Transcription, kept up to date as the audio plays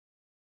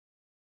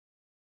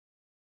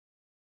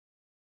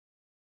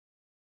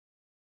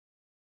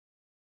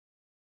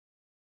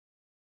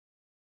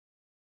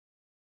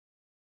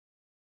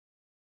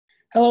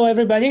Hello,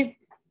 everybody.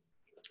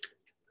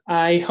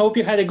 I hope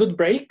you had a good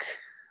break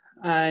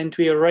and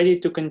we are ready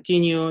to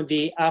continue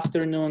the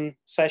afternoon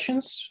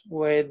sessions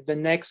with the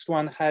next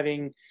one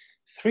having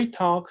 3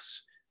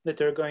 talks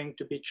that are going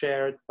to be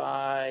chaired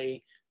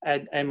by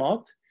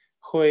Emmott,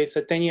 who is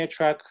a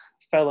tenure-track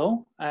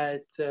fellow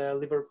at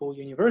Liverpool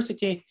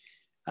University.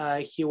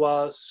 He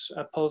was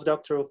a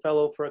postdoctoral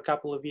fellow for a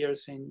couple of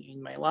years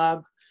in my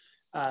lab.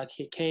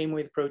 He came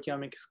with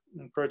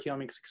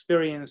proteomics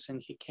experience, and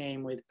he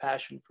came with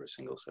passion for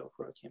single-cell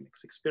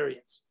proteomics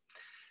experience.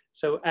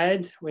 So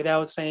Ed,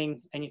 without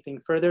saying anything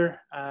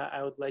further,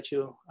 I would let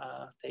you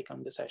take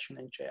on the session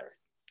and chair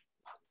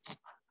it.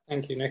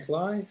 Thank you,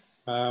 Nikolai.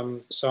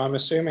 So I'm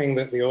assuming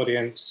that the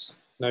audience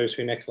knows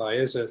who Nikolai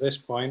is at this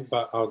point,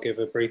 but I'll give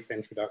a brief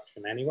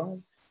introduction anyway.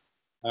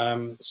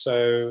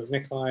 So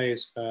Nikolai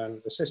is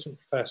an assistant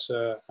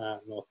professor at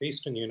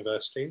Northeastern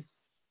University,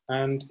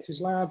 and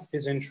his lab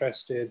is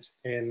interested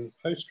in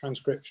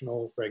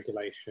post-transcriptional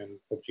regulation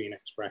of gene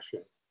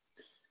expression.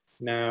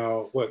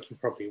 Now, work you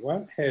probably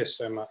won't hear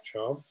so much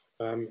of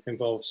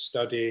involves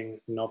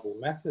studying novel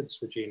methods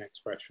for gene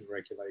expression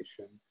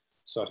regulation,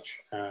 such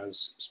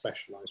as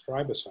specialized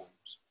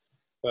ribosomes.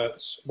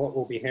 But what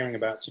we'll be hearing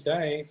about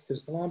today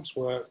is the lab's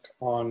work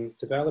on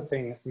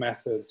developing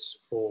methods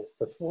for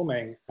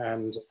performing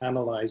and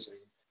analyzing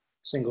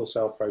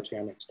single-cell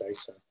proteomics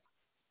data.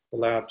 The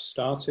lab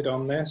started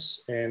on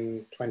this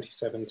in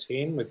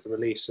 2017 with the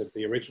release of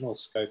the original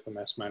Scope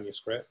MS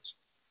manuscript.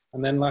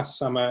 And then last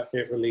summer,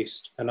 it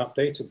released an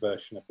updated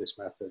version of this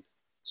method,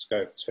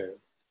 Scope 2.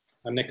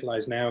 And Nikolai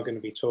is now going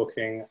to be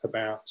talking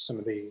about some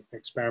of the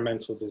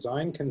experimental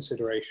design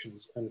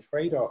considerations and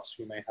trade-offs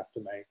you may have to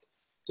make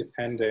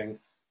depending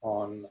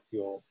on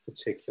your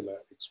particular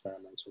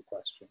experimental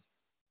question.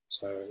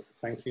 So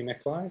thank you,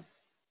 Nikolai.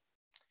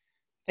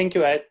 Thank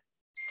you, Ed.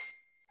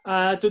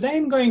 Today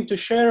I'm going to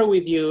share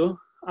with you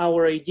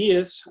our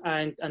ideas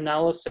and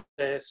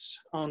analysis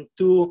on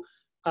 2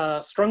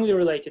 strongly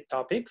related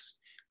topics.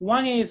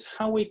 One is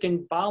how we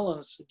can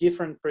balance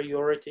different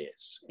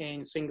priorities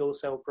in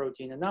single-cell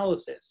protein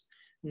analysis,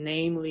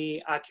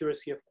 namely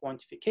accuracy of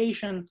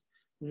quantification,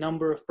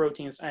 number of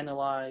proteins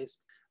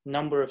analyzed,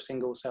 number of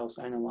single cells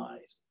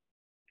analyzed.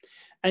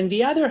 And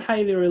the other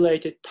highly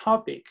related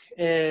topic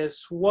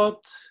is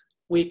what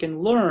we can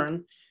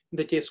learn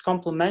that is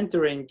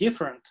complementary and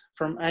different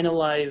from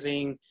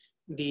analyzing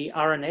the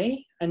RNA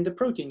and the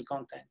protein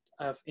content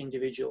of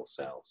individual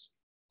cells.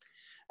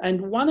 And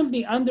one of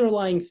the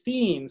underlying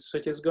themes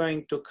that is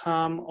going to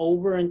come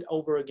over and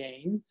over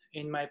again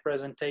in my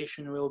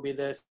presentation will be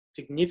the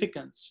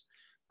significance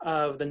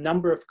of the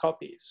number of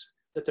copies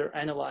that are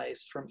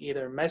analyzed from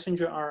either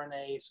messenger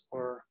RNAs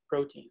or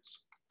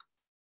proteins.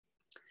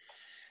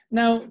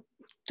 Now,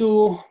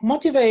 to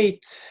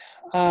motivate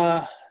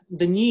the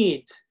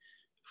need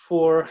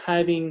for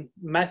having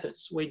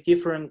methods with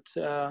different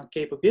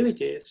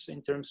capabilities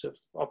in terms of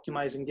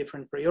optimizing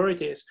different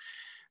priorities,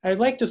 I'd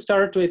like to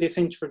start with this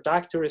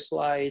introductory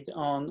slide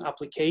on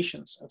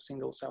applications of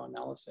single-cell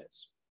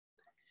analysis.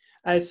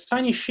 As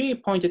Sunny Shi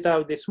pointed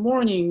out this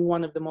morning,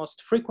 one of the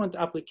most frequent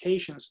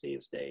applications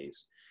these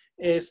days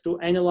is to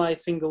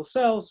analyze single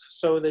cells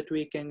so that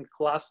we can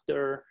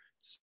cluster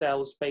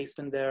cells based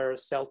on their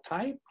cell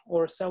type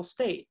or cell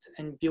state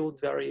and build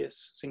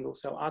various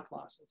single-cell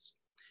atlases.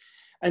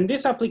 And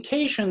this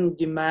application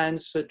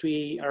demands that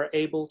we are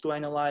able to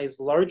analyze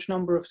large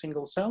number of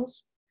single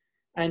cells,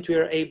 and we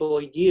are able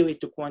ideally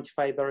to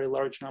quantify very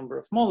large number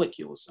of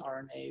molecules,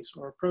 RNAs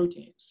or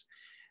proteins.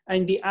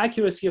 And the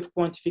accuracy of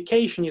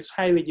quantification is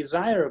highly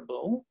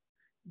desirable,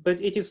 but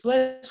it is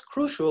less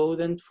crucial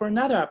than for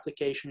another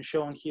application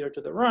shown here to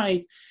the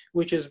right,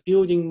 which is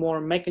building more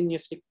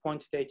mechanistic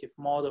quantitative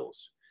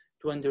models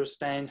to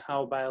understand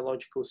how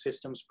biological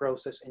systems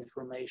process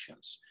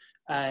informations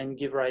and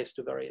give rise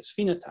to various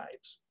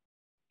phenotypes.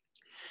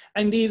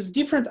 And these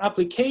different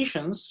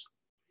applications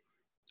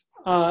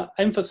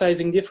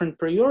emphasizing different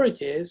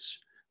priorities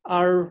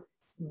are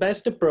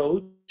best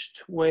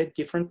approached with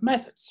different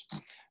methods.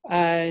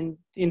 And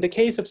in the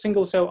case of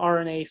single-cell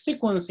RNA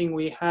sequencing,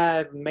 we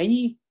have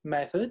many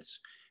methods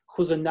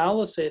whose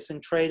analysis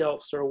and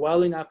trade-offs are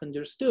well enough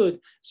understood,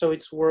 so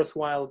it's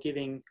worthwhile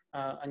giving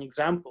an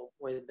example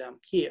with them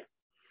here.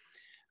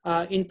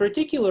 In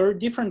particular,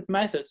 different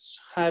methods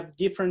have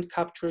different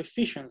capture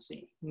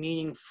efficiency,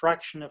 meaning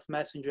fraction of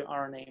messenger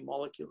RNA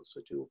molecules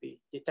that will be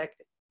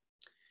detected.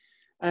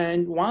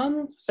 And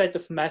one set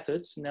of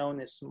methods known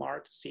as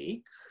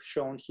SMART-seq,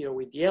 shown here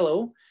with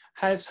yellow,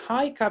 has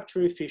high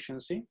capture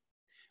efficiency,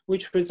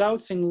 which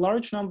results in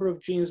large number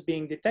of genes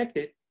being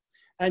detected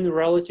and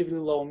relatively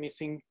low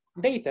missing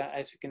data,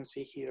 as you can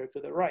see here to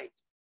the right.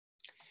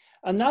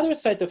 Another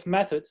set of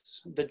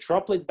methods, the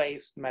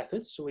droplet-based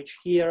methods, which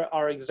here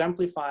are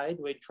exemplified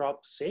with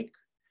drop-seq,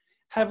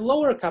 have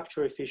lower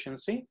capture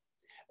efficiency.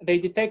 They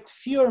detect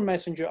fewer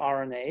messenger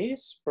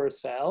RNAs per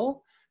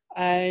cell,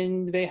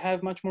 and they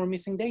have much more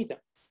missing data.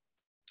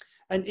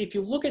 And if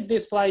you look at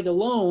this slide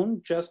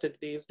alone, just at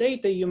these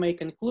data, you may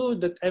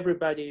conclude that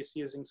everybody is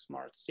using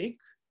SMART-seq.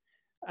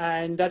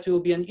 And that will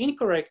be an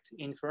incorrect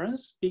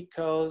inference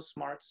because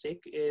SmartSeq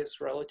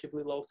is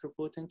relatively low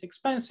throughput and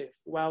expensive,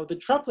 while the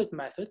droplet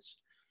methods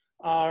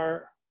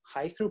are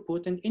high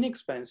throughput and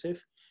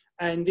inexpensive.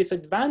 And this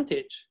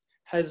advantage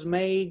has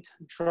made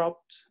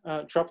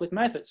droplet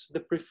methods the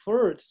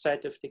preferred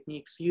set of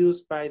techniques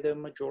used by the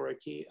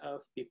majority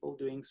of people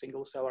doing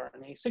single-cell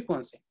RNA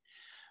sequencing.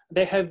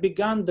 They have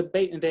become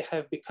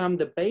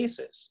the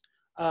basis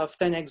of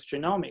 10x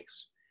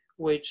genomics,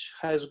 which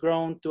has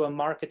grown to a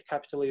market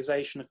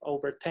capitalization of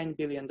over $10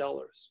 billion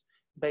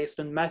based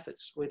on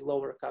methods with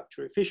lower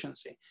capture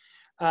efficiency.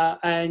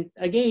 And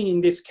again, in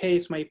this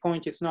case, my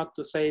point is not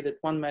to say that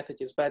one method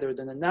is better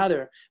than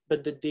another,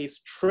 but that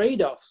these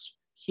trade-offs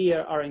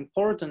here are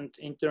important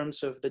in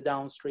terms of the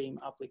downstream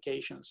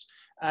applications.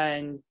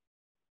 And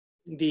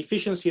the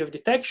efficiency of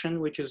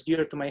detection, which is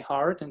dear to my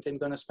heart, and I'm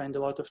going to spend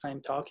a lot of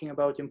time talking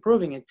about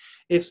improving it,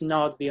 is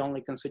not the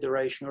only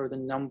consideration, or the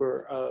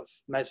number of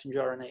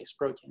messenger RNase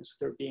proteins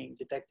that are being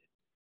detected.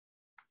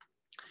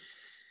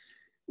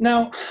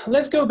 Now,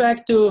 let's go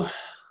back to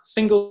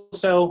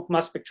single-cell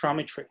mass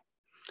spectrometry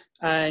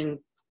and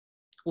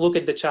look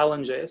at the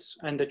challenges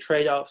and the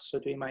trade-offs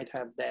that we might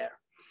have there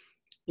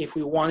if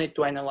we wanted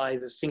to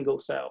analyze a single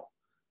cell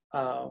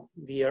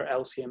via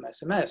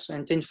LC-MS.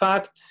 And in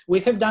fact, we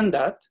have done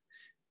that.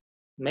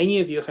 Many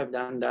of you have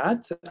done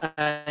that.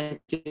 And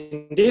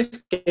in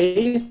this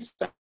case,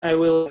 I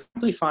will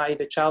simplify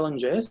the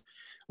challenges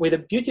with a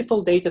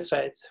beautiful data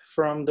set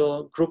from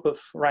the group of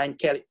Ryan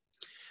Kelly.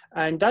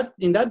 And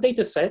in that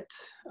data set,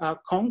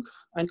 Kong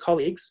and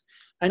colleagues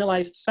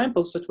analyzed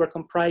samples that were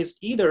comprised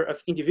either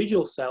of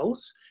individual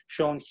cells,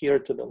 shown here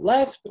to the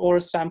left, or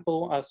a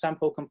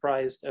sample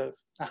comprised of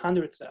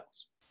 100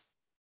 cells.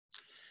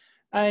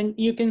 And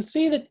you can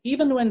see that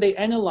even when they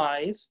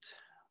analyzed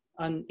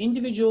an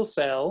individual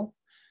cell,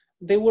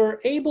 they were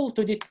able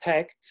to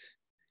detect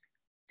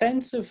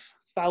tens of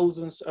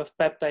thousands of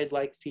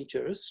peptide-like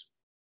features,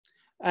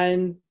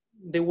 and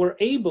they were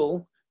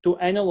able to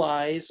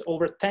analyze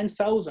over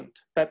 10,000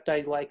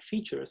 peptide-like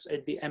features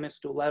at the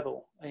MS2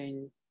 level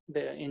in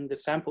the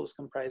samples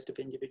comprised of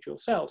individual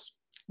cells.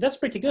 That's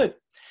pretty good.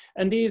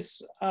 And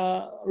these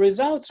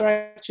results are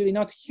actually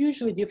not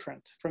hugely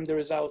different from the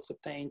results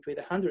obtained with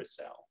a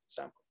 100-cell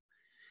sample.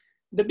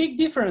 The big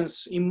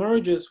difference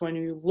emerges when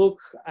you look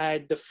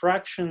at the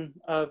fraction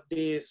of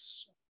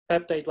these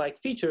peptide-like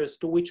features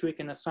to which we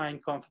can assign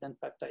confident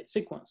peptide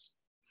sequence.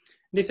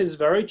 This is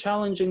very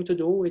challenging to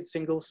do with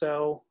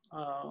single-cell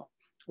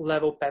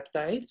level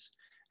peptides,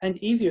 and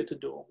easier to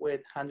do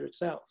with 100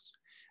 cells.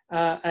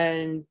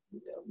 And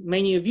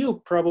many of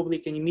you probably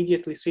can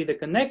immediately see the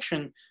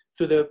connection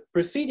to the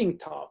preceding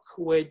talk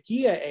with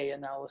DIA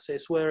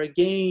analysis, where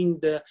again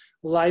the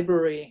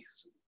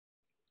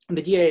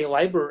DIA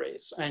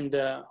libraries and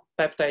the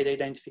peptide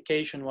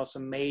identification was a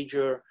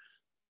major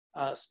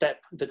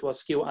step that was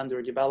still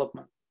under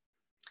development.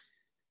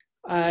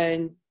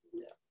 And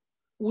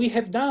we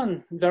have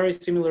done very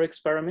similar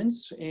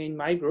experiments in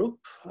my group.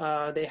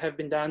 They have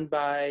been done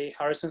by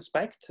Harrison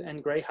Specht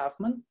and Gray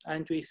Huffman,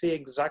 and we see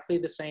exactly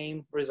the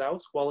same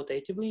results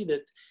qualitatively,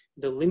 that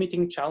the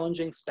limiting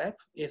challenging step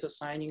is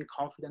assigning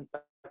confident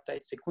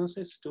peptide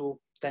sequences to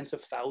tens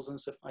of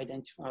thousands of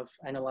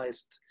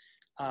analyzed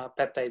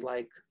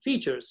peptide-like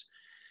features.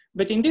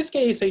 But in this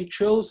case, I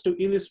chose to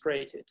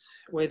illustrate it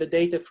with the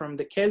data from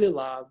the Kelly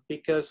lab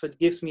because it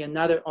gives me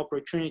another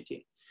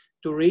opportunity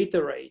to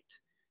reiterate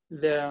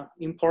the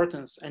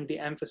importance and the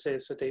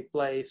emphasis that they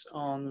place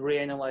on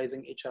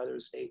reanalyzing each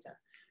other's data.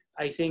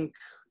 I think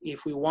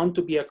if we want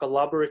to be a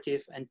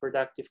collaborative and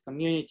productive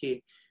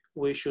community,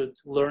 we should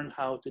learn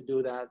how to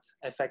do that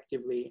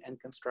effectively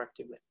and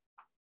constructively.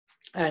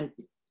 And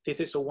this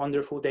is a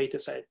wonderful data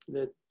set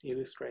that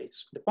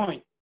illustrates the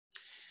point.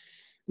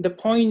 The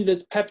point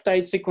that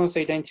peptide sequence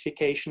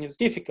identification is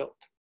difficult.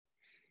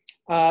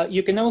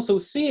 You can also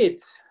see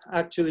it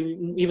actually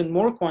even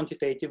more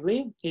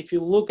quantitatively. If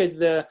you look at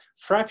the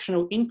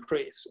fractional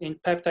increase in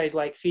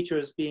peptide-like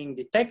features being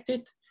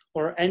detected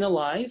or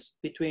analyzed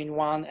between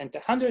 1 and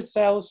 100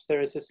 cells,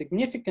 there is a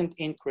significant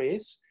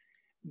increase,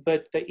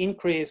 but the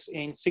increase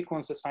in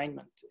sequence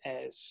assignment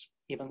is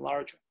even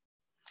larger.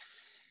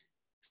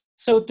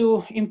 So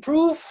to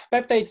improve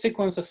peptide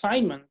sequence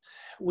assignment,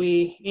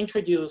 we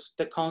introduced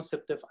the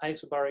concept of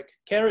isobaric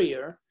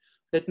carrier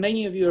that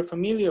many of you are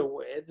familiar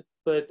with,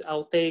 but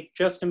I'll take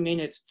just a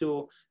minute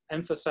to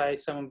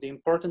emphasize some of the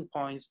important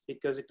points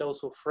because it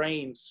also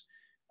frames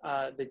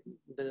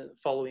the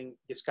following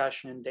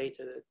discussion and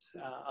data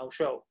that I'll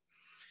show.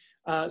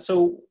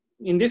 So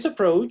in this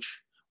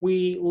approach,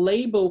 we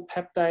label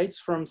peptides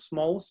from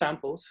small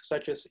samples,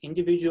 such as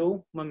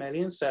individual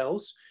mammalian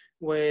cells,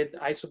 with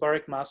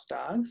isobaric mass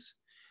tags.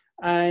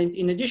 And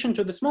in addition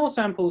to the small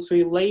samples,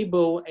 we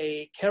label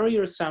a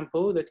carrier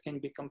sample that can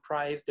be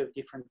comprised of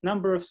different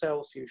number of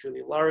cells,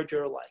 usually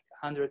larger, like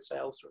 100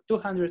 cells or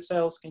 200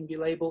 cells can be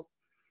labeled.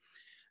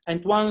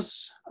 And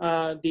once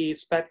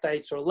these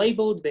peptides are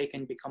labeled, they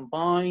can be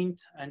combined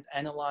and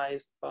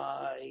analyzed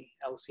by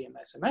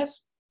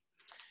LC-MS.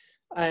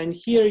 And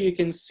here you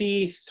can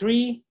see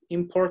three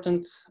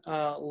important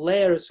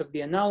layers of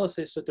the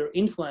analysis that are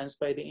influenced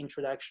by the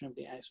introduction of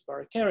the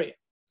isobaric carrier.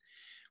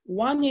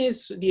 One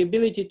is the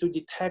ability to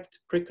detect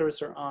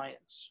precursor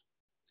ions.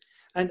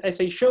 And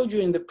as I showed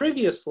you in the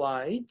previous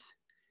slide,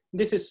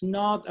 this is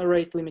not a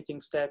rate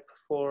limiting step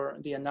for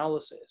the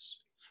analysis.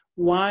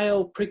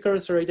 While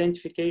precursor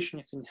identification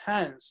is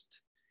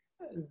enhanced,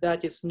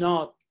 that is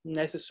not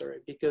necessary,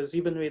 because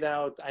even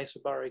without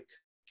isobaric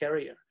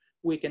carrier,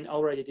 we can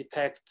already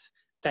detect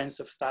tens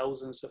of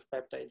thousands of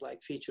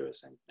peptide-like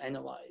features and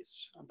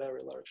analyze a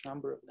very large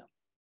number of them.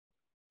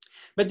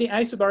 But the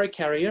isobaric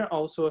carrier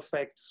also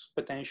affects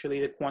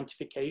potentially the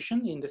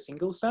quantification in the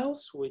single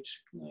cells,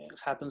 which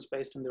happens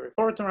based on the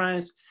reporter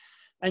ions,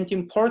 and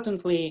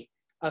importantly,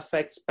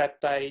 affects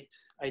peptide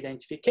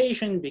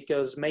identification,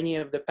 because many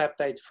of the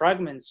peptide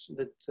fragments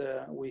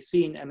that we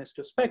see in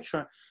MS2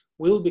 spectra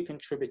will be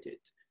contributed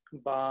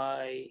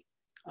by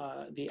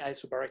the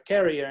isobaric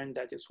carrier, and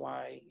that is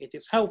why it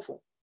is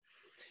helpful.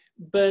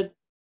 But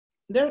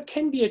there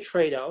can be a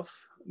trade-off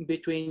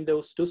between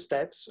those two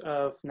steps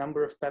of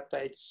number of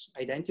peptides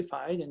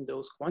identified and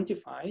those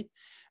quantified.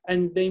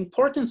 And the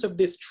importance of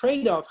this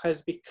trade-off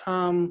has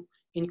become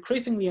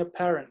increasingly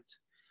apparent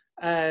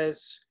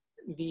as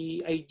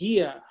the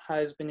idea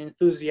has been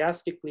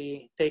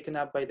enthusiastically taken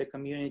up by the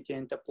community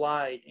and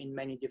applied in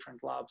many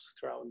different labs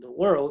throughout the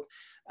world.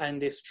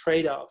 And this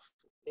trade-off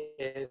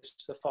is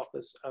the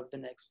focus of the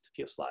next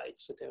few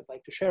slides that I would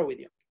like to share with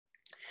you.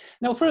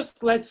 Now,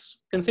 first,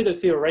 let's consider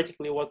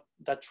theoretically what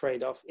that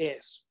trade-off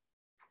is.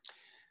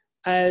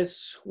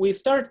 As we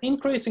start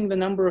increasing the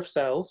number of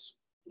cells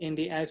in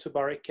the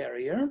isobaric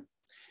carrier,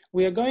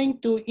 we are going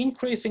to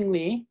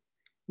increasingly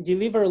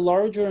deliver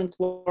larger and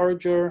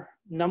larger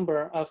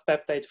number of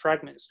peptide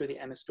fragments to the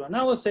MS2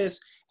 analysis,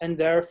 and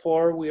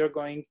therefore we are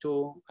going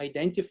to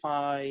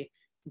identify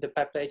the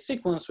peptide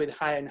sequence with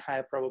higher and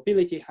higher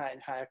probability, higher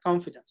and higher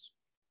confidence.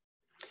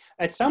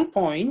 At some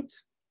point,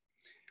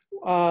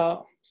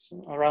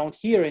 around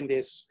here in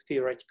this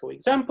theoretical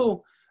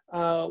example,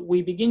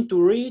 we begin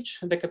to reach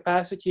the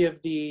capacity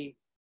of the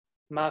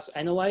mass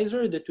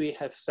analyzer that we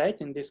have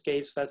set. In this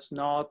case, that's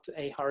not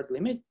a hard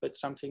limit, but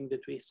something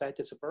that we set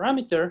as a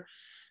parameter.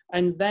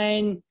 And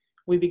then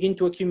we begin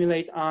to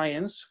accumulate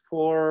ions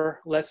for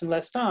less and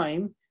less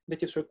time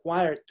that is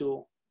required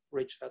to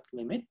reach that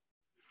limit.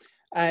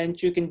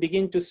 And you can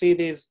begin to see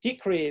this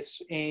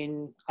decrease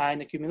in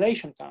ion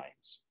accumulation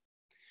times.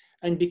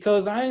 And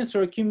because ions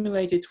are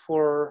accumulated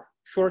for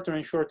shorter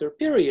and shorter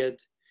period,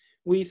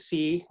 we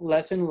see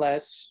less and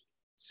less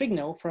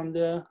signal from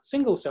the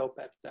single cell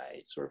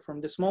peptides or from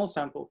the small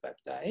sample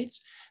peptides.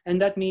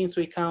 And that means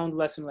we count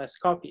less and less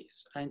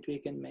copies, and we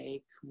can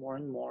make more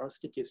and more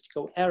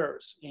statistical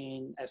errors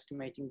in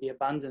estimating the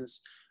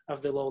abundance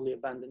of the lowly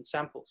abundant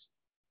samples.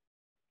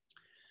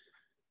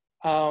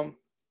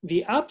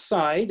 The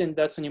upside, and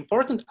that's an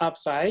important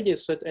upside,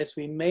 is that as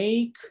we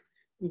make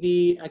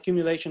the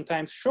accumulation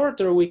times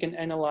shorter, we can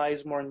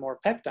analyze more and more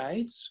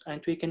peptides,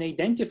 and we can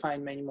identify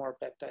many more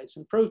peptides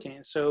and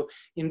proteins. So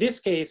in this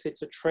case,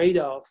 it's a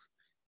trade-off,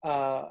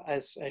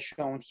 as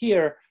shown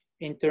here,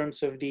 in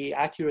terms of the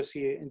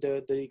accuracy,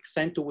 the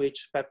extent to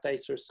which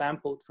peptides are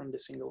sampled from the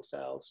single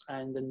cells,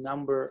 and the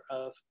number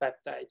of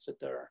peptides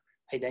that are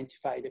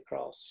identified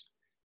across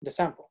the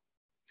sample.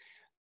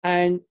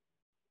 And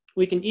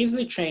we can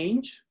easily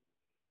change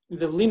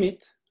the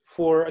limit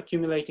for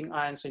accumulating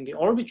ions in the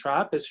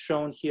Orbitrap, as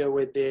shown here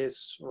with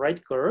these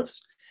red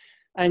curves.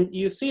 And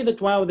you see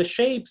that while the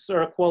shapes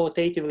are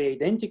qualitatively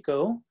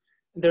identical,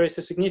 there is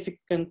a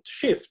significant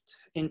shift.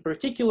 In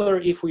particular,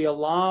 if we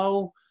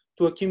allow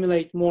to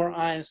accumulate more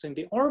ions in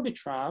the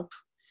Orbitrap,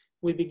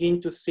 we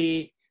begin to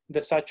see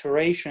the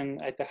saturation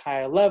at a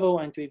higher level,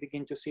 and we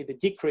begin to see the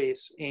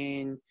decrease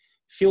in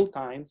fill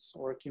times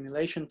or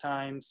accumulation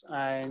times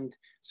and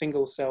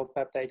single cell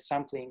peptide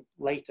sampling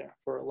later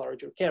for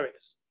larger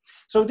carriers.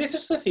 So this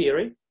is the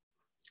theory.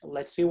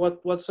 Let's see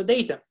what's the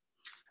data.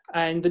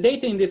 And the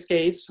data in this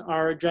case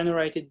are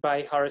generated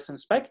by Harrison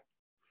Specht.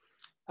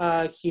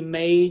 He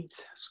made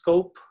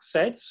scope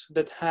sets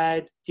that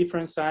had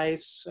different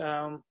size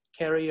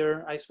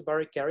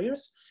isobaric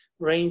carriers,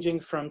 ranging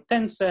from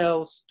 10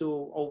 cells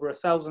to over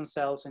 1,000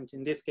 cells. And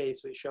in this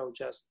case, we show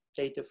just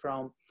data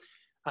from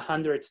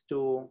 100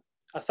 to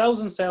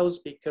 1,000 cells,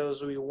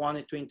 because we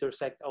wanted to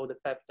intersect all the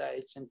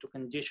peptides and to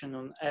condition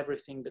on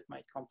everything that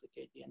might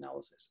complicate the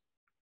analysis.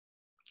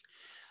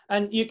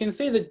 And you can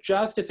see that,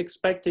 just as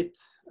expected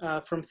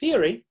from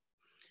theory,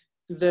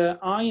 the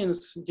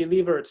ions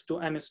delivered to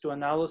MS2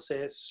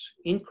 analysis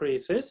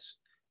increases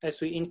as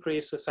we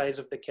increase the size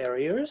of the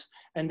carriers.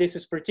 And this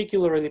is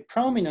particularly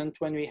prominent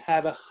when we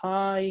have a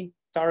high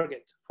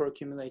target for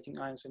accumulating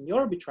ions in the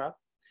Orbitrap.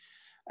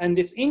 And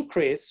this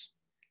increase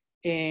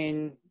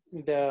in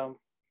the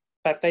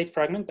peptide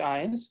fragment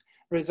ions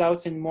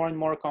results in more and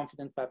more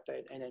confident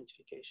peptide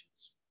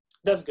identifications.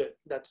 That's good.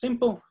 That's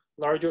simple.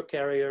 Larger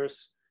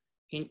carriers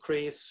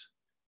increase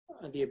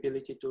the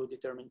ability to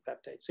determine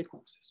peptide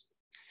sequences.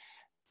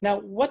 Now,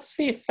 what's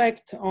the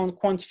effect on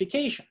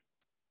quantification?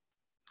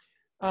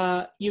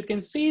 You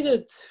can see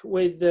that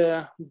with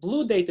the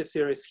blue data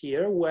series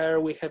here, where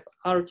we have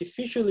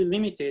artificially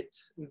limited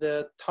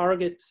the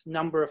target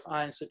number of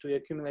ions that we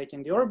accumulate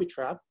in the orbit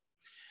trap,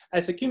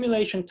 as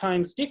accumulation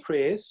times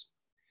decrease,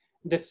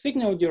 the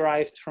signal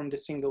derived from the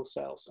single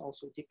cells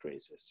also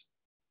decreases.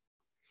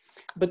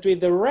 But with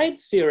the red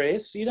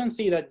series, you don't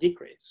see that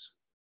decrease,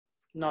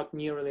 not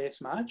nearly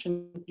as much.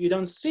 And you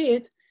don't see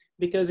it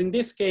because in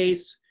this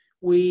case,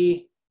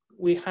 we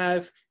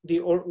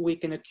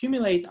can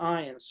accumulate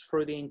ions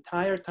for the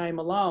entire time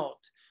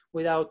allowed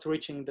without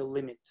reaching the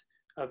limit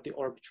of the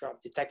orbit trap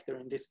detector,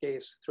 in this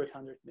case,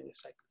 300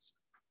 milliseconds.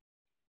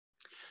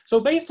 So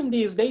based on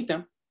these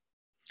data,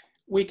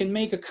 we can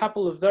make a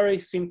couple of very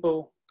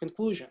simple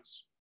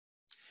conclusions.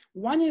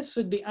 One is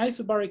that the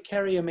isobaric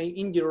carrier may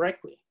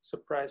indirectly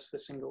suppress the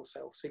single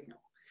cell signal.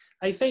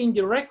 I say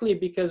indirectly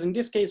because in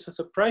this case, the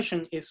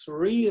suppression is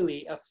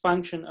really a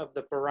function of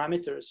the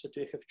parameters that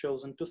we have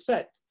chosen to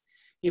set.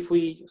 If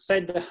we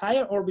set the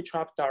higher orbit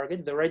trap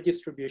target, the red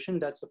distribution,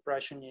 that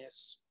suppression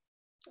is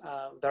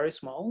very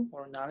small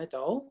or none at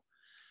all.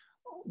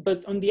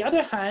 But on the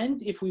other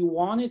hand, if we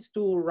wanted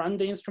to run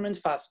the instrument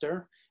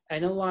faster,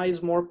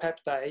 analyze more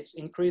peptides,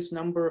 increase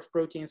number of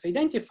proteins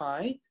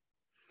identified,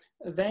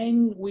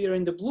 then we are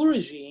in the blue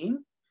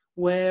regime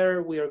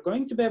where we are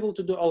going to be able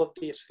to do all of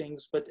these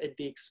things, but at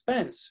the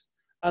expense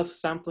of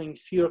sampling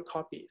fewer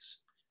copies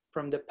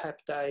from the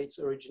peptides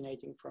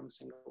originating from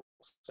single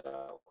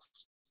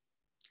cells.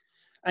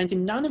 And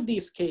in none of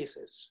these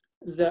cases,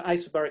 the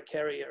isobaric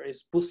carrier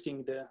is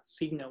boosting the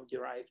signal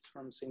derived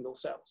from single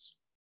cells.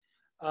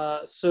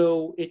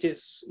 So it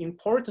is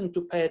important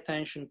to pay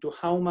attention to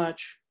how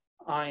much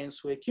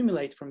ions we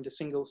accumulate from the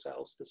single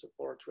cells to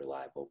support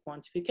reliable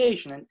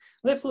quantification. And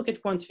let's look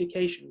at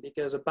quantification,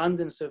 because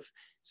abundance of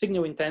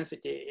signal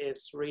intensity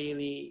is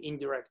really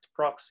indirect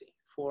proxy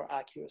for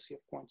accuracy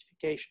of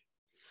quantification.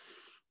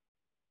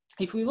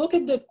 If we look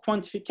at the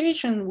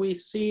quantification, we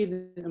see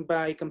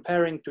by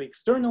comparing to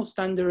external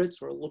standards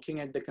or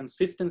looking at the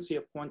consistency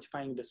of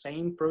quantifying the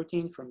same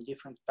protein from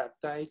different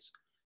peptides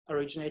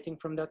originating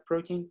from that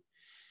protein,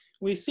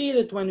 we see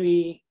that when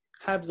we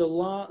have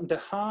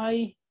the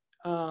high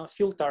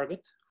field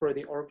target for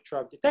the orbit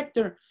trap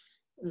detector,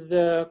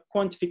 the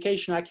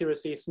quantification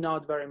accuracy is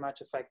not very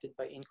much affected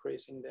by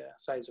increasing the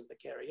size of the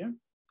carrier.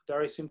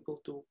 Very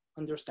simple to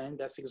understand.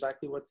 That's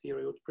exactly what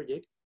theory would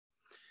predict.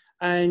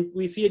 And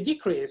we see a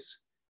decrease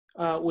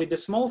with the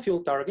small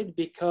field target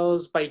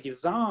because by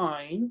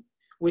design,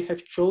 we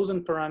have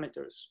chosen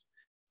parameters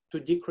to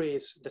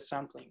decrease the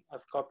sampling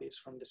of copies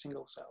from the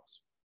single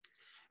cells.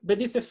 But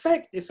this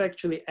effect is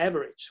actually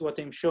average, what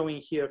I'm showing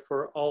here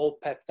for all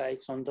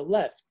peptides on the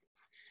left.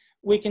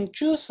 We can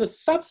choose a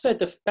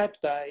subset of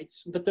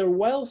peptides that are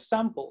well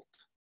sampled,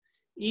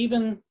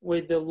 even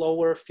with the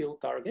lower field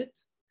target,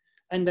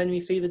 and then we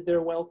see that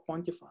they're well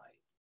quantified.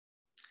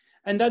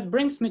 And that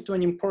brings me to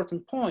an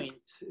important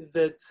point,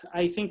 that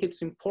I think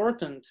it's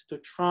important to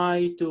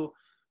try to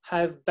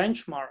have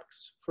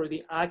benchmarks for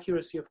the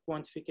accuracy of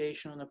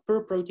quantification on a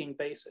per protein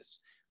basis,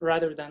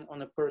 rather than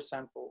on a per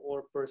sample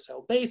or per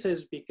cell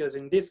basis, because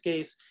in this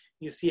case,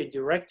 you see a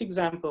direct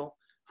example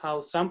how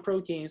some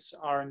proteins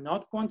are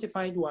not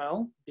quantified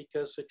well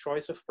because the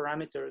choice of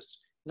parameters,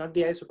 not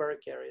the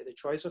isobaric carrier, the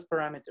choice of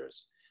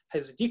parameters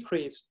has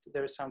decreased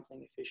their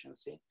sampling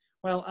efficiency,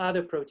 while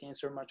other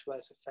proteins are much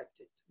less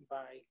affected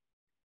by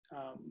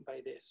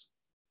this.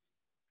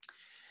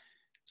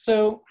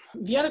 So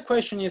the other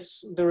question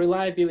is the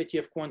reliability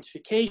of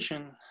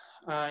quantification.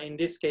 In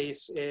this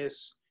case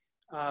is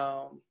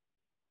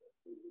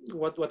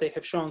what I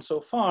have shown so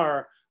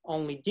far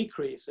only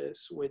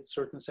decreases with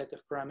certain set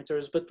of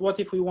parameters, but what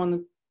if we want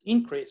to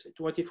increase it?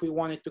 What if we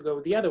want it to go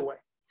the other way?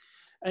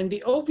 And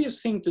the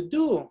obvious thing to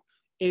do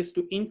is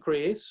to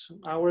increase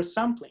our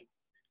sampling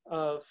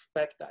of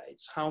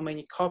peptides, how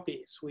many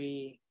copies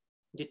we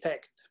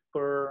detect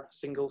per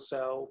single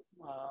cell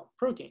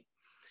protein.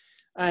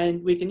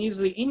 And we can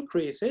easily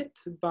increase it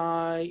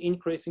by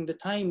increasing the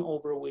time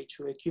over which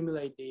we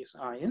accumulate these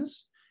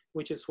ions,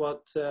 which is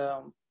what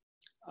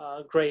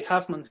Gray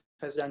Huffman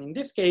has done in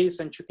this case.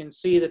 And you can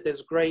see that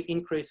as Gray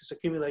increases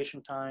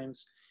accumulation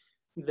times,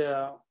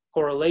 the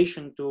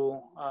correlation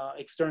to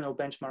external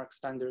benchmark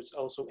standards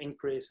also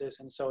increases,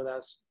 and so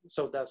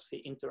does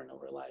the internal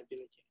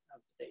reliability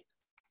of the data.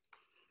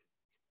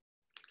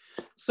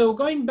 So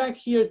going back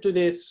here to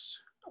this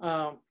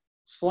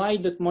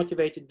slide that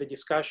motivated the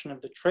discussion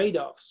of the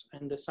trade-offs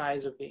and the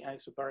size of the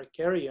isobaric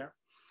carrier,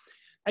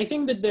 I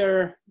think that there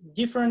are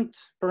different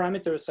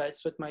parameter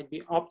sets that might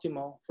be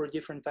optimal for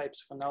different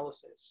types of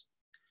analysis.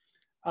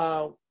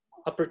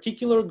 A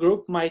particular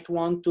group might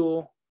want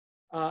to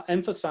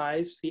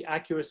emphasize the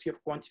accuracy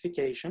of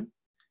quantification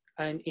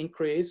and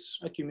increase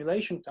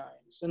accumulation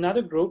times.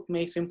 Another group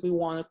may simply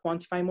want to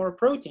quantify more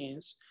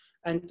proteins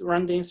and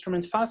run the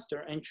instrument faster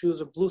and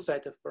choose a blue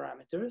set of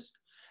parameters.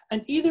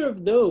 And either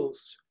of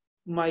those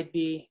might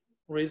be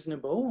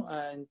reasonable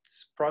and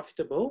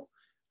profitable,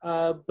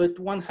 but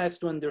one has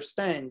to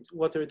understand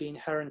what are the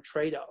inherent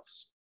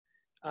trade-offs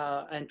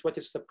and what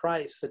is the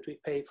price that we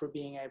pay for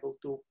being able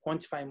to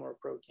quantify more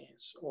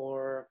proteins,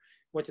 or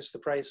what is the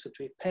price that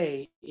we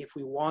pay if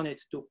we wanted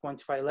to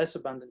quantify less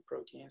abundant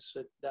proteins,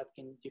 so that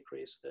can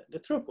decrease the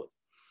throughput.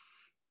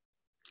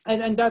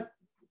 And that,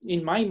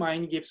 in my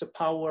mind, gives a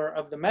power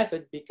of the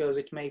method because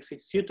it makes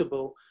it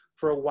suitable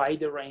for a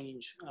wider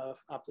range of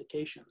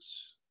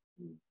applications.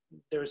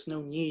 There is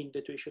no need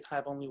that we should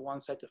have only one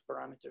set of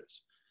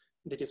parameters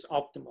that is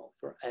optimal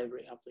for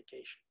every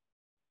application.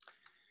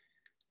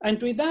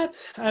 And with that,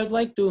 I would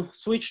like to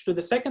switch to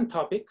the second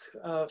topic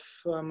of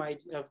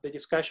the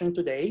discussion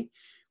today,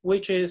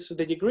 which is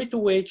the degree to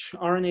which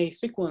RNA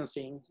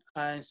sequencing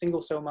and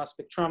single-cell mass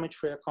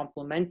spectrometry are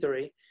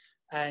complementary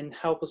and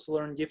help us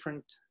learn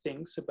different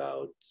things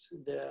about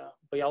the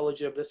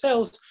biology of the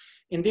cells.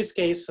 In this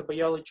case, the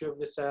biology of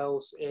the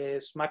cells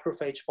is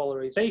macrophage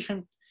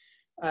polarization.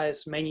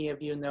 As many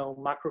of you know,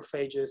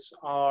 macrophages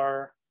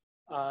are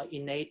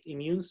innate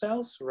immune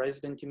cells,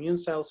 resident immune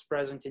cells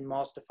present in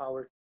most of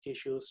our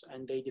tissues,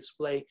 and they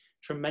display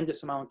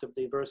tremendous amount of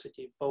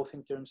diversity, both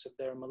in terms of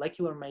their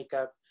molecular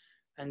makeup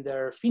and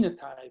their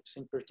phenotypes,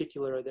 in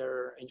particular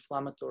their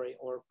inflammatory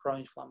or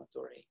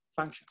pro-inflammatory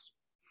functions.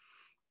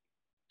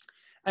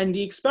 And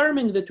the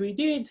experiment that we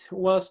did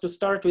was to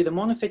start with a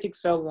monocytic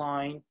cell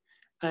line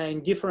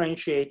and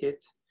differentiate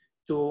it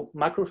to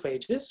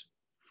macrophages.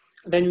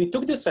 Then we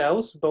took the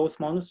cells, both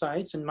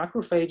monocytes and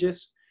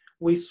macrophages,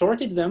 we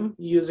sorted them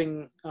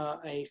using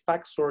a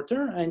fax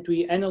sorter, and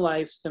we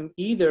analyzed them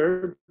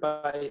either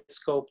by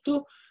scope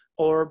 2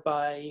 or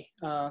by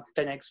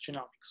 10x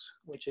genomics,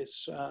 which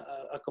is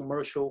a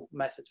commercial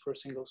method for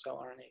single-cell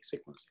RNA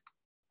sequencing.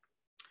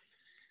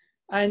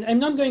 And I'm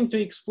not going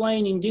to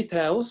explain in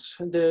details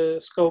the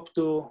scope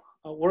 2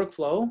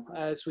 workflow,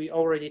 as we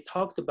already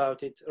talked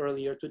about it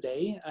earlier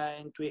today,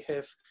 and we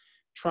have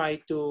tried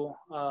to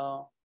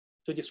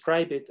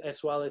describe it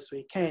as well as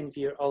we can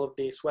via all of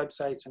these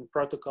websites and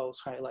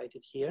protocols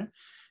highlighted here.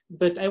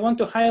 But I want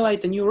to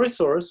highlight a new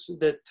resource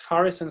that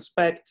Harrison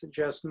Specht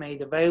just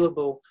made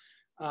available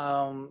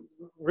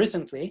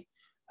recently,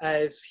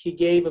 as he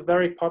gave a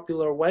very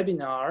popular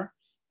webinar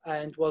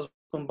and was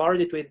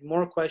bombarded with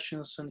more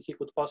questions than he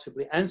could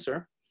possibly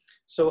answer.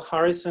 So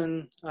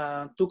Harrison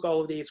took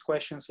all of these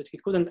questions that he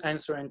couldn't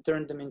answer and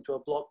turned them into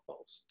a blog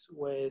post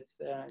with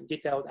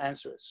detailed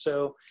answers.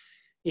 So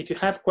if you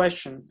have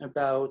questions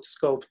about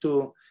scope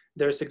 2,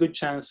 there's a good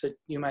chance that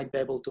you might be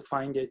able to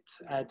find it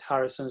at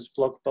Harrison's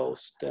blog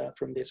post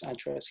from this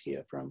address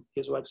here from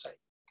his website.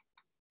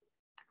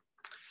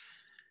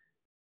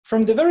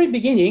 From the very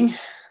beginning,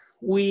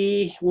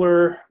 we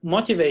were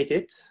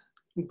motivated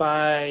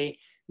by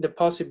the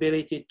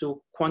possibility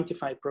to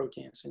quantify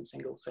proteins in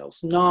single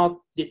cells, not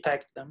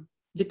detect them.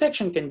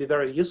 Detection can be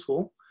very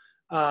useful,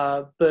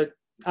 but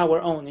our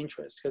own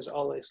interest has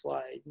always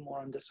lied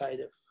more on the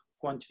side of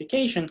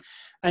quantification.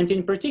 And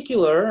in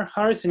particular,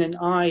 Harrison and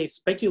I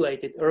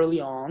speculated early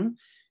on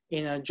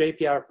in a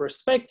JPR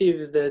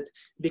perspective that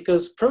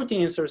because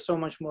proteins are so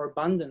much more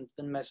abundant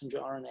than messenger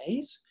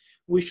RNAs,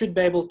 we should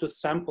be able to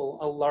sample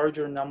a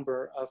larger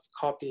number of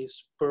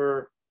copies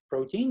per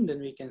protein than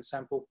we can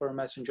sample per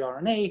messenger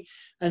RNA,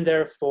 and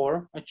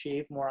therefore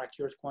achieve more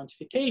accurate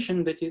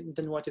quantification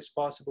than what is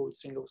possible with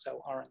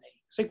single-cell RNA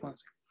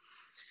sequencing.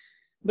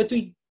 But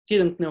we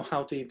didn't know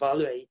how to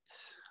evaluate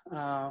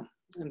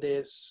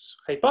this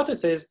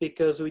hypothesis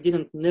because we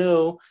didn't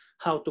know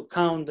how to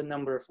count the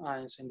number of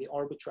ions in the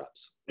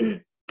orbitraps.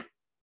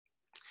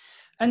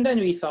 And then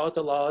we thought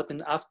a lot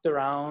and asked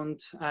around,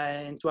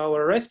 and to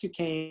our rescue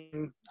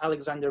came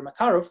Alexander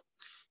Makarov,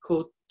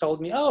 who told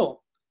me, oh,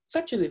 it's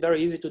actually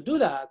very easy to do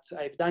that.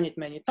 I've done it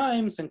many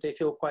times and I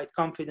feel quite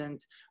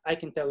confident I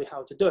can tell you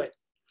how to do it.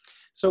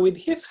 So with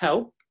his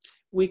help,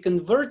 we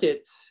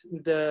converted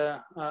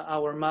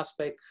our mass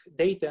spec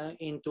data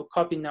into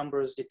copy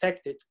numbers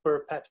detected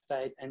per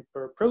peptide and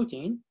per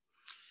protein.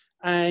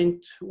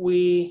 And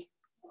we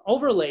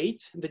overlaid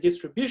the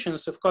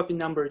distributions of copy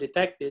number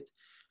detected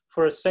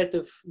for a set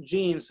of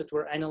genes that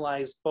were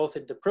analyzed both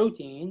at the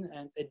protein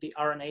and at the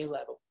RNA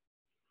level.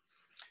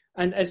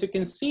 And as you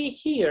can see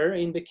here,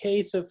 in the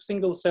case of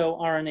single-cell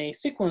RNA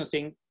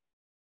sequencing,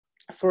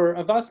 for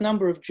a vast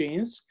number of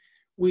genes,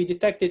 we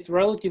detected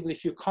relatively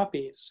few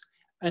copies,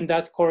 and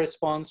that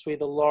corresponds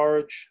with a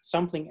large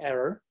sampling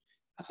error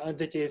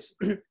that is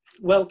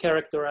well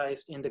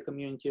characterized in the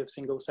community of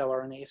single-cell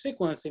RNA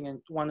sequencing and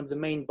one of the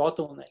main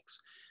bottlenecks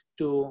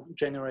to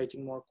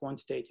generating more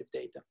quantitative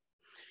data.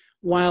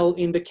 While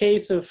in the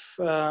case of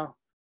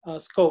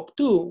scope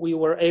 2, we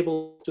were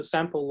able to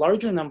sample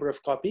larger number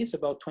of copies,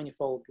 about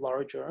 20-fold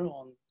larger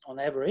on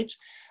average,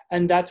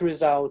 and that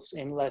results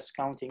in less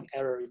counting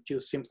error due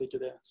simply to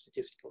the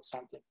statistical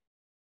sampling.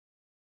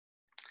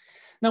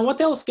 Now,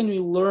 what else can we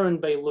learn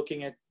by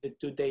looking at the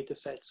two data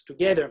sets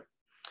together?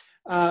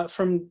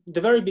 From the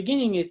very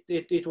beginning,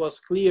 it was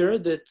clear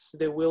that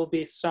there will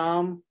be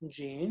some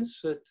genes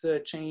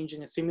that change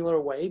in a similar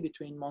way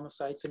between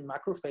monocytes and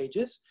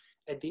macrophages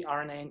at the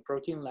RNA and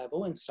protein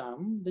level, and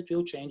some that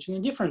will change in a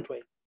different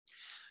way.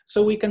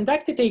 So we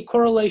conducted a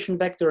correlation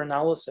vector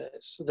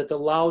analysis that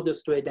allowed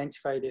us to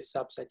identify this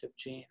subset of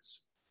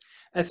genes.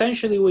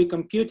 Essentially, we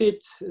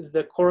computed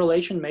the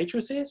correlation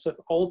matrices of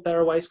all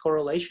pairwise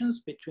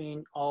correlations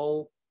between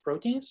all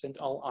proteins and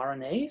all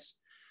RNAs.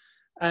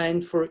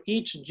 And for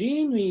each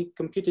gene, we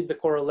computed the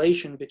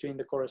correlation between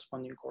the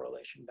corresponding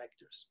correlation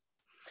vectors.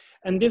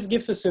 And this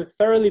gives us a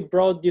fairly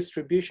broad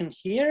distribution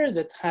here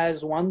that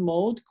has one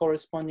mode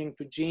corresponding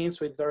to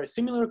genes with very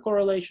similar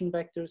correlation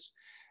vectors,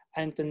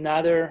 and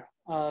another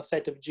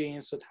set of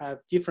genes that have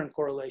different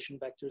correlation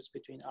vectors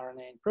between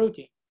RNA and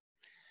protein.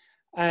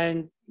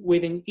 And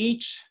within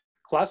each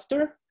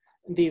cluster,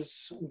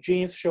 these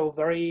genes show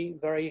very,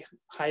 very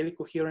highly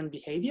coherent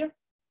behavior.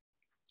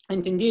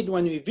 And indeed,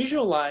 when we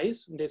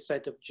visualize this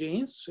set of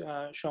genes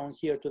shown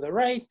here to the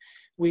right,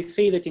 we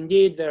see that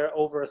indeed there are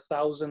over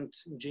 1,000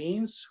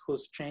 genes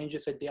whose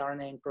changes at the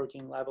RNA and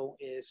protein level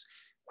is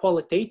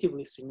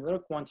qualitatively similar.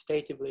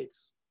 Quantitatively,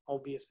 it's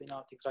obviously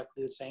not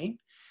exactly the same.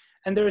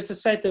 And there is a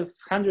set of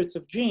hundreds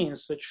of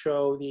genes that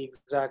show the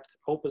exact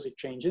opposite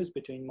changes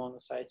between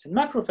monocytes and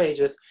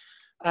macrophages.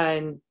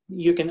 And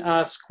you can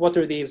ask, what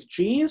are these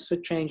genes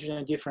that change in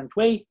a different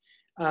way?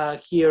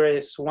 Here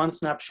is one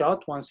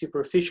snapshot, one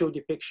superficial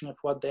depiction of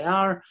what they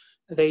are.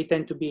 They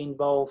tend to be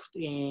involved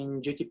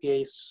in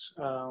GTPase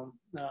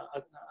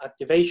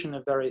activation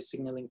of various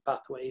signaling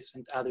pathways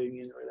and other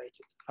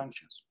immune-related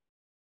functions.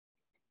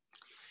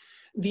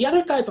 The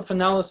other type of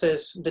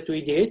analysis that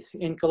we did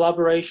in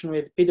collaboration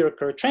with Peter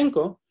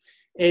Kharchenko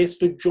is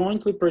to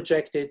jointly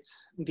project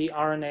the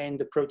RNA and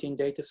the protein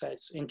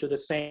datasets into the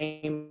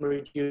same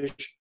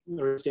reduced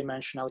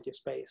dimensionality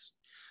space.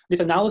 This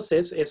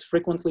analysis is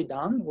frequently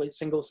done with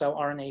single-cell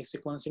RNA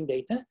sequencing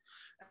data.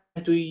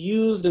 And we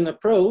used an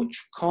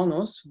approach,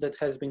 CONUS, that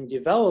has been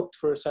developed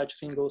for such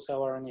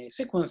single-cell RNA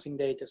sequencing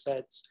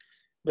datasets,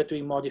 but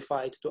we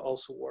modified to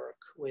also work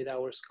with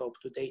our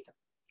SCOPE2 data.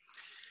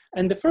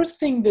 And the first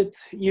thing that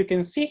you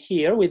can see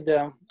here with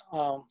the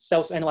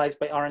cells analyzed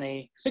by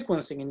RNA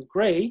sequencing in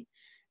gray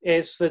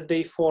is that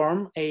they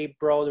form a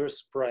broader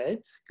spread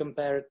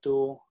compared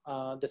to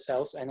the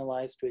cells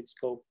analyzed with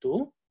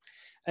SCOPE2.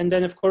 And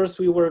then, of course,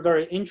 we were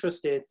very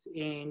interested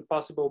in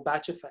possible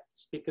batch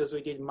effects because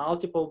we did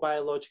multiple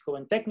biological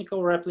and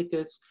technical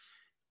replicates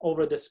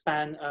over the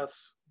span of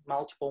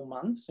multiple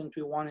months. And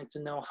we wanted to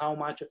know how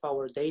much of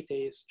our data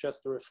is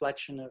just a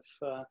reflection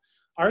of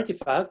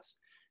artifacts.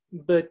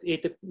 But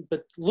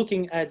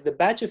looking at the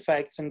batch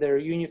effects and their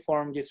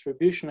uniform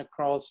distribution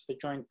across the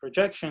joint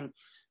projection,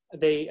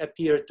 they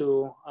appear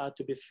to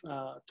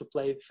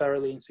play a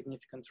fairly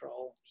insignificant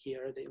role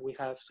here. We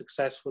have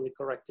successfully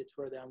corrected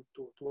for them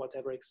to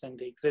whatever extent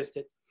they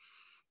existed.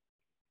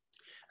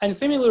 And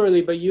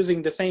similarly, by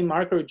using the same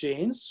marker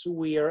genes,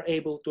 we are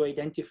able to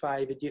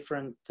identify the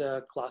different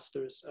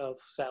clusters of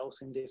cells,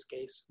 in this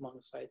case,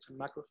 monocytes and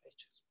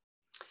macrophages.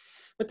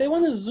 But I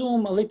want to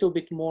zoom a little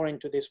bit more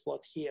into this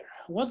plot here.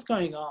 What's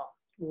going on?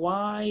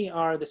 Why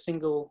are the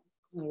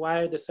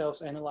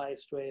cells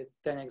analyzed with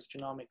 10x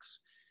genomics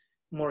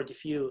more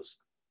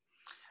diffused?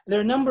 There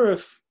are a number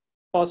of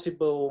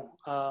possible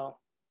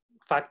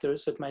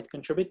factors that might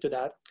contribute to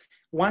that.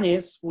 One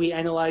is we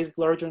analyzed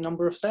larger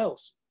number of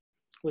cells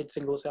with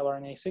single-cell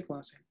RNA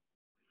sequencing.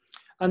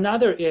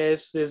 Another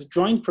is this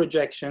joint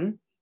projection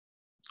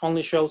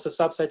only shows a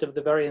subset of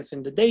the variance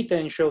in the data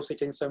and shows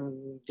it in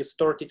some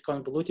distorted,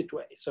 convoluted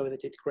way so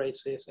that it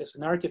creates this as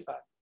an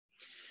artifact.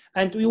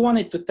 And we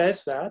wanted to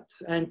test that.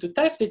 And to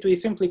test it, we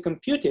simply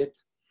computed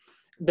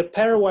the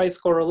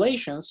pairwise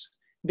correlations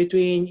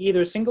between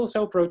either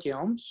single-cell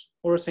proteomes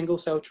or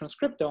single-cell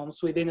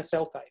transcriptomes within a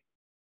cell type.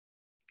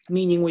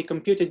 Meaning we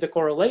computed the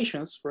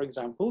correlations, for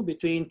example,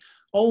 between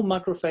all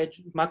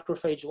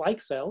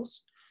macrophage-like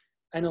cells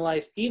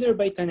analyzed either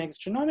by 10x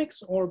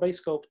genomics or by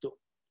SCOPE2.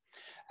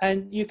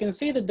 And you can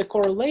see that the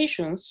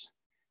correlations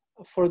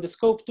for the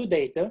SCOPE2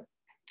 data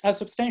are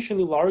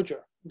substantially larger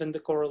than the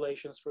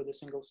correlations for the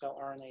single-cell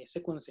RNA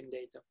sequencing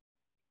data,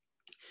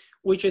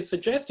 which is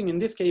suggesting, in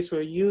this case,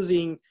 we're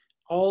using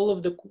all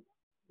of the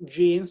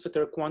genes that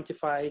are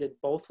quantified at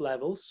both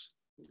levels.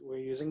 We're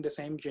using the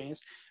same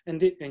genes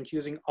and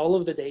using all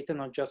of the data,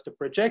 not just a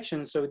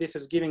projection. So this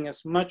is giving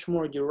us much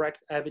more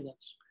direct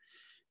evidence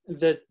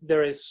that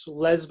there is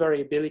less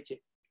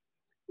variability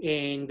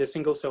in the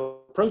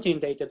single-cell protein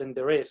data than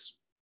there is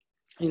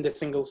in the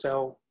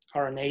single-cell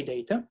RNA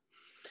data.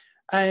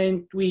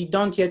 And we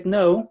don't yet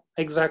know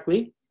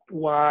exactly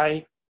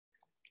why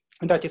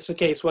that is the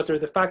case. What are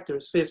the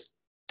factors?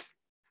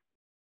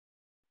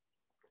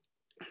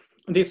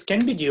 This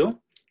can be due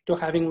to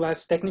having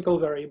less technical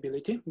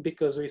variability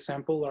because we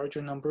sample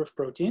larger number of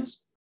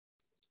proteins,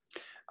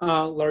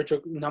 larger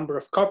number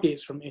of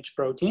copies from each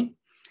protein.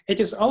 It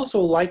is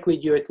also likely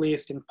due, at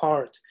least in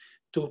part,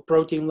 to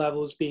protein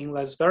levels being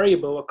less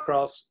variable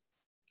across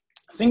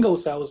single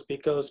cells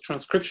because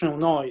transcriptional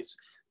noise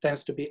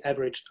tends to be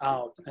averaged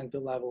out at the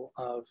level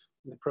of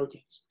the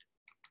proteins.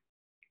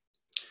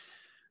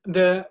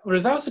 The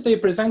results that I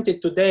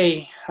presented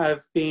today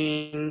have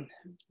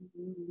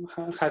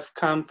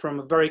come from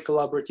a very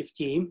collaborative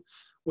team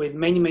with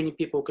many, many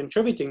people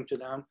contributing to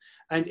them.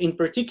 And in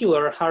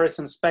particular,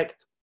 Harrison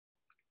Specht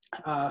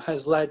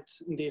has led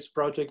these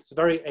projects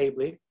very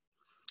ably,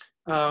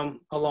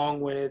 along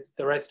with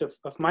the rest of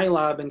my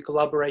lab and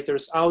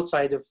collaborators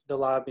outside of the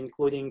lab,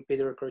 including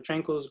Peter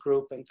Kharchenko's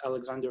group and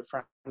Alexander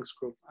Frank's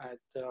group at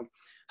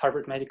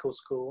Harvard Medical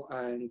School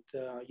and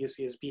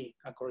UCSB,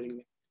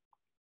 accordingly.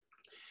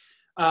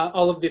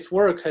 All of this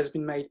work has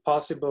been made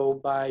possible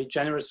by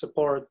generous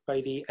support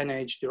by the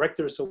NIH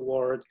Directors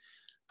Award,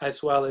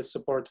 as well as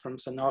support from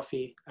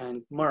Sanofi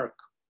and Merck.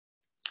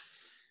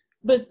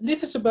 But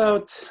this is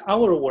about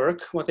our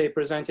work, what I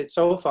presented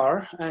so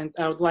far, and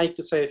I would like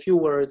to say a few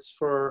words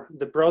for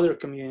the broader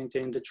community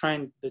and the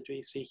trend that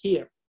we see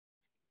here.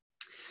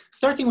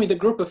 Starting with a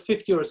group of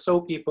 50 or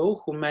so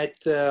people who met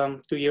 2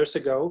 years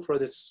ago for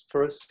this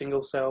first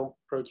single-cell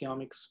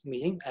proteomics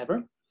meeting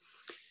ever.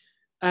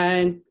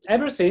 And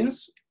ever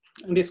since,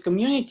 this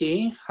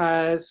community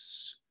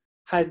has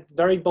had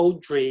very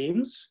bold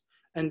dreams,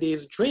 and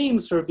these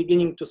dreams are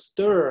beginning to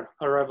stir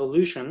a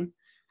revolution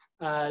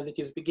that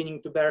is beginning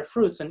to bear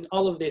fruits, and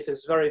all of this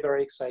is very,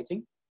 very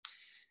exciting.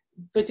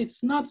 But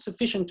it's not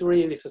sufficient to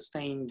really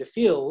sustain the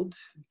field,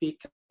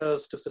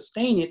 because to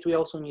sustain it, we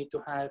also need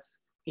to have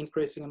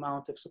increasing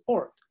amount of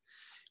support.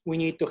 We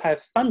need to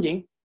have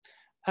funding,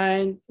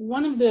 and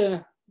one of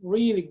the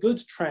really good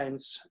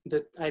trends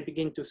that I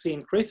begin to see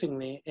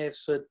increasingly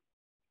is that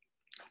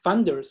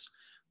funders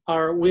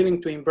are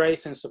willing to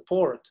embrace and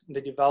support the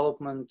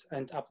development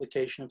and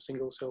application of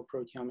single-cell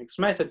proteomics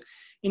method,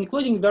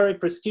 including very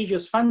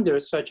prestigious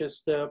funders such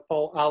as the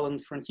Paul Allen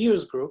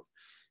Frontiers Group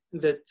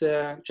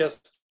that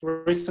just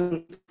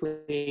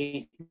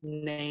recently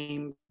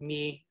named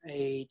me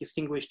a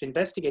distinguished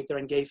investigator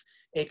and gave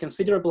a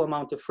considerable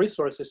amount of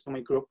resources to my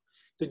group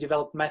to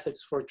develop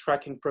methods for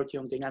tracking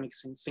proteome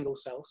dynamics in single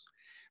cells.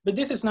 But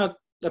this is not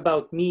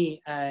about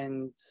me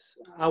and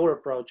our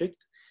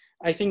project.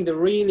 I think the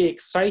really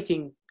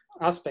exciting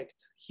aspect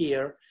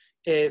here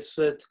is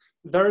that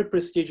very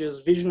prestigious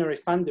visionary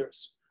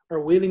funders are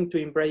willing to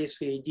embrace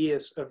the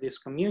ideas of this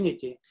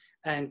community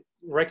and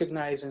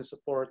recognize and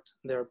support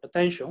their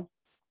potential.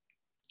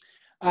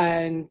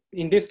 And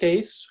in this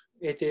case,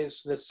 it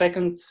is the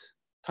second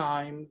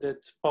time that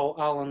Paul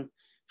Allen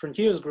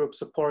Frontiers Group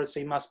supports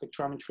a mass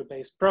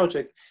spectrometry-based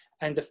project,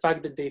 and the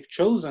fact that they've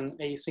chosen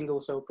a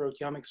single-cell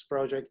proteomics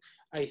project,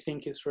 I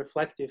think, is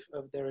reflective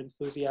of their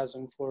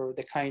enthusiasm for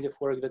the kind of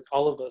work that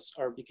all of us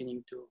are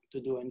beginning to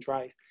do and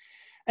drive.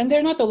 And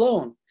they're not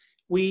alone.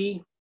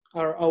 We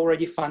are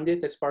already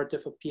funded as part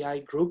of a PI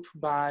group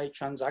by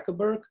Chan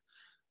Zuckerberg.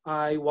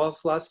 I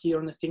was last year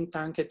on a think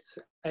tank at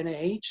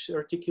NIH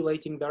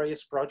articulating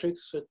various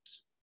projects that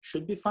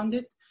should be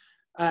funded.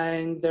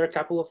 And there are a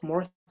couple of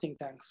more think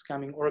tanks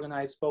coming,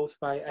 organized both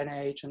by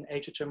NIH and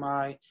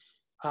HHMI,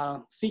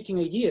 seeking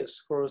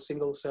ideas for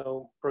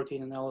single-cell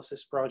protein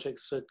analysis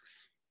projects that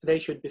they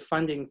should be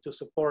funding to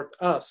support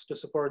us, to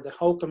support the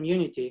whole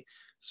community,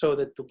 so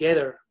that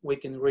together we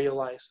can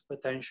realize the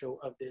potential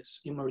of this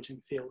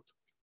emerging field.